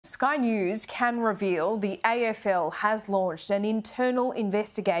Sky News can reveal the AFL has launched an internal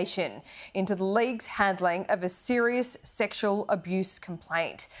investigation into the league's handling of a serious sexual abuse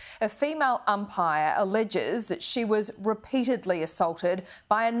complaint. A female umpire alleges that she was repeatedly assaulted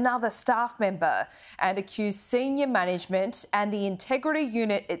by another staff member and accused senior management and the integrity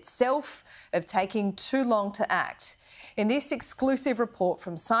unit itself of taking too long to act. In this exclusive report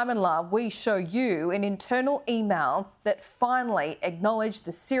from Simon Love, we show you an internal email that finally acknowledged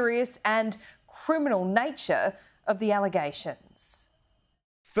the serious and criminal nature of the allegations.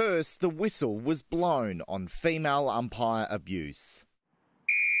 First, the whistle was blown on female umpire abuse.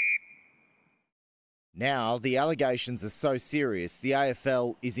 Now, the allegations are so serious, the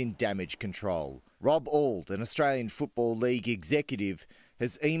AFL is in damage control. Rob Auld, an Australian Football League executive,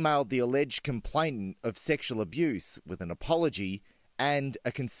 has emailed the alleged complainant of sexual abuse with an apology and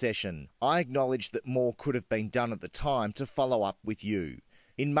a concession. I acknowledge that more could have been done at the time to follow up with you.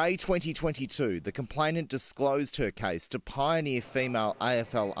 In May 2022, the complainant disclosed her case to pioneer female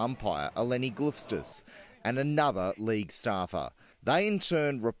AFL umpire Eleni Glufstus and another league staffer. They in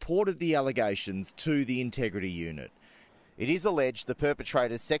turn reported the allegations to the integrity unit. It is alleged the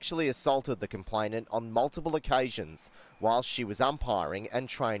perpetrator sexually assaulted the complainant on multiple occasions whilst she was umpiring and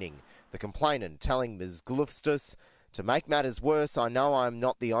training. The complainant telling Ms. Glufstus, "To make matters worse, I know I am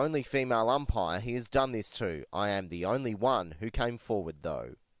not the only female umpire he has done this to. I am the only one who came forward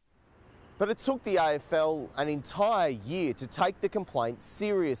though." But it took the AFL an entire year to take the complaint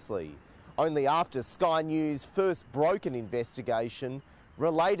seriously. Only after Sky News first broke an investigation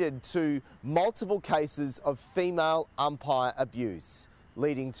related to multiple cases of female umpire abuse,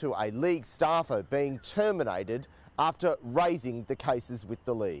 leading to a league staffer being terminated after raising the cases with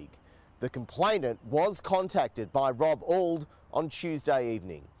the league. The complainant was contacted by Rob Auld on Tuesday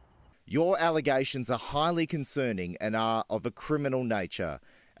evening. Your allegations are highly concerning and are of a criminal nature.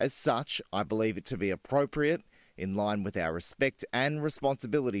 As such, I believe it to be appropriate, in line with our respect and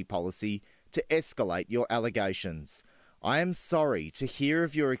responsibility policy, to escalate your allegations. I am sorry to hear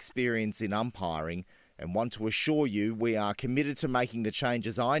of your experience in umpiring and want to assure you we are committed to making the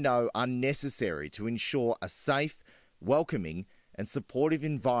changes I know are necessary to ensure a safe, welcoming and supportive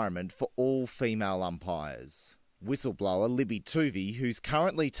environment for all female umpires. Whistleblower Libby Tuvey, who's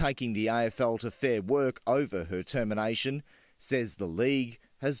currently taking the AFL to Fair Work over her termination, says the league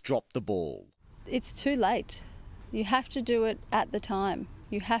has dropped the ball. It's too late. You have to do it at the time.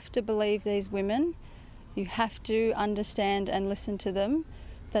 You have to believe these women. You have to understand and listen to them,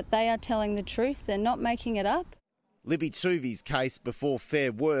 that they are telling the truth, they're not making it up. Libby Tuvey's case before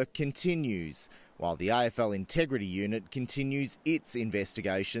Fair Work continues, while the AFL Integrity Unit continues its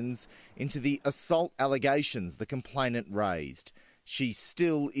investigations into the assault allegations the complainant raised. She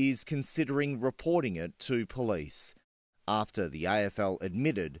still is considering reporting it to police, after the AFL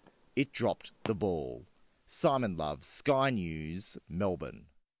admitted it dropped the ball. Simon Love, Sky News, Melbourne.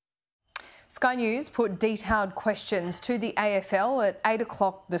 Sky News put detailed questions to the AFL at 8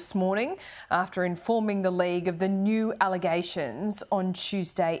 o'clock this morning after informing the league of the new allegations on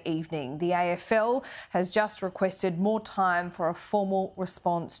Tuesday evening. The AFL has just requested more time for a formal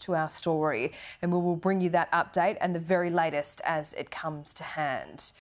response to our story, and we will bring you that update and the very latest as it comes to hand.